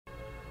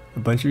A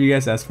bunch of you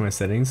guys asked for my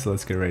settings, so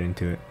let's get right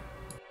into it.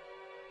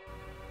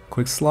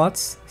 Quick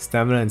slots,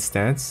 stamina and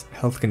stance,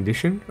 health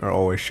condition are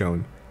always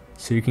shown,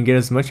 so you can get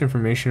as much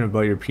information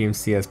about your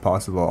PMC as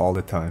possible all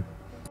the time.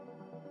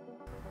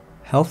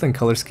 Health and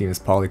color scheme is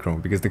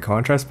polychrome because the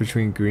contrast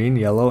between green,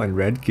 yellow, and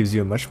red gives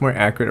you a much more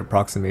accurate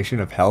approximation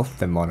of health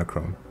than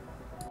monochrome.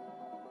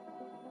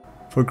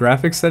 For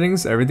graphics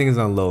settings, everything is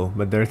on low,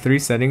 but there are 3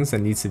 settings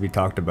that needs to be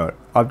talked about: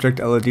 object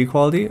LED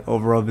quality,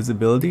 overall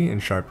visibility,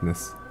 and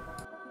sharpness.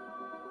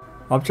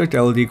 Object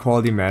LED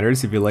quality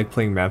matters if you like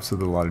playing maps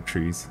with a lot of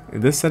trees.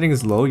 If this setting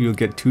is low, you'll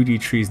get 2D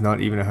trees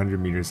not even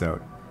 100 meters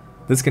out.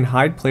 This can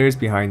hide players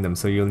behind them,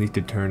 so you'll need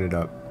to turn it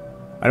up.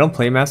 I don't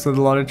play maps with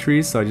a lot of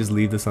trees, so I just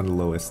leave this on the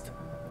lowest.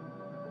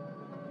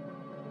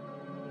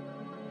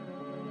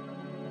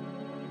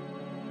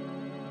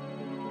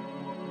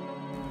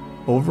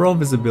 Overall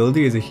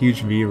visibility is a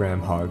huge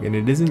VRAM hog, and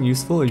it isn't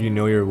useful if you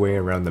know your way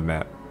around the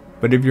map.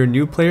 But if you're a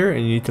new player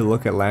and you need to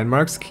look at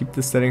landmarks, keep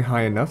the setting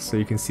high enough so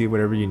you can see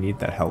whatever you need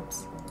that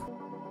helps.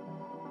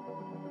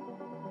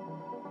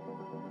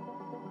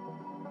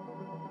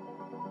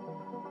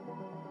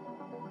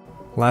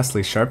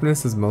 Lastly,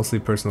 sharpness is mostly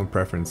personal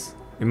preference.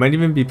 It might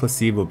even be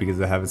placebo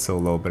because I have it so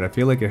low, but I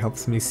feel like it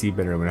helps me see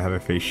better when I have a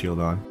face shield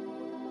on.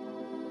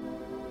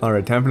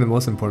 Alright, time for the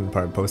most important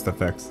part,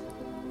 POSTFX.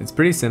 It's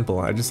pretty simple.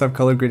 I just have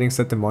color grading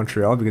set to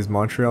Montreal because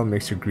Montreal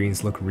makes your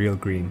greens look real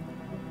green.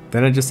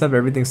 Then I just have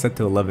everything set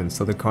to 11,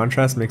 so the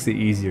contrast makes it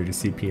easier to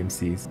see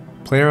PMCs.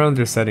 Play around with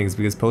your settings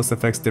because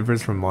POSTFX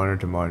differs from monitor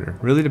to monitor.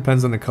 Really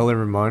depends on the color of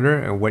your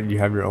monitor and what you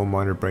have your own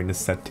monitor brightness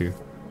set to.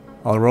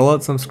 I'll roll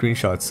out some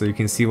screenshots so you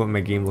can see what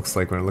my game looks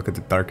like when I look at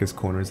the darkest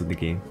corners of the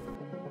game.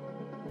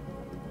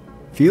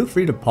 Feel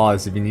free to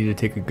pause if you need to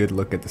take a good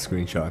look at the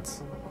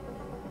screenshots.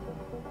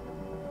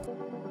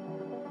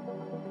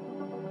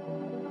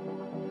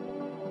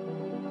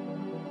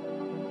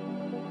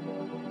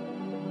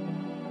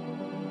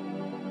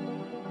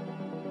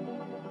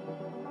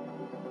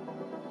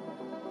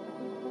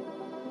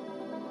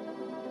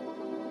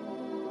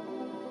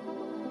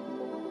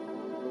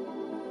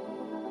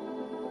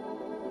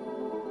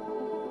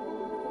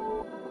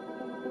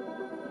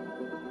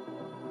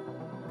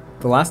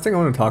 The last thing I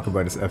want to talk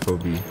about is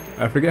FOV.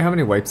 I forget how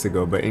many wipes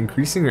ago, but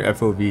increasing your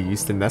FOV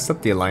used to mess up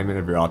the alignment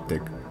of your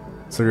optic,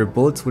 so your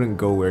bullets wouldn't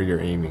go where you're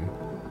aiming.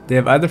 They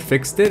have either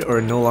fixed it or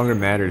it no longer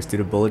matters due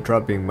to bullet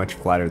drop being much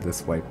flatter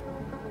this wipe.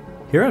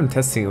 Here I'm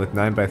testing it with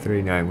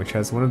 9x39, which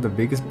has one of the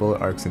biggest bullet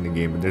arcs in the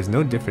game, but there's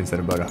no difference at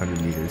about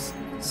 100 meters.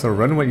 So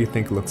run what you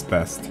think looks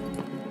best.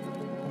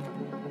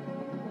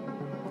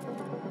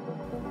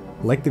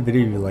 Like the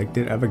video if you liked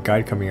it. I have a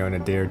guide coming out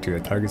in a day or 2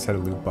 that targets how to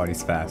loot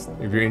bodies fast.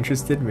 If you're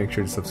interested, make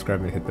sure to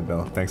subscribe and hit the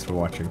bell. Thanks for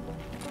watching.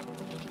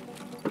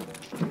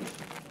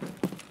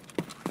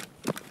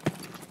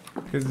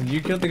 Because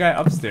you killed the guy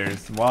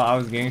upstairs while I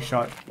was getting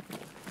shot.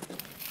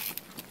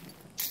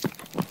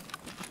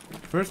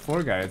 First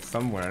floor guy is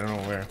somewhere, I don't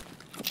know where.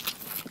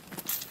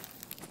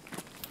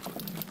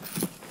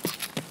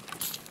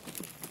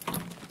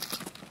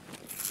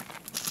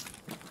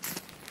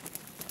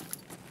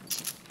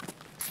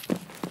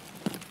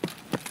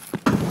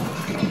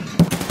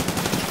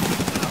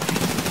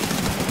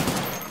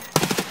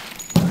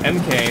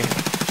 MK.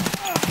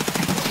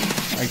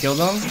 I killed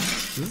him?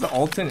 This is the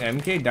Alton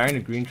MK dying to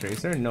green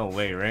tracer? No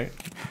way, right?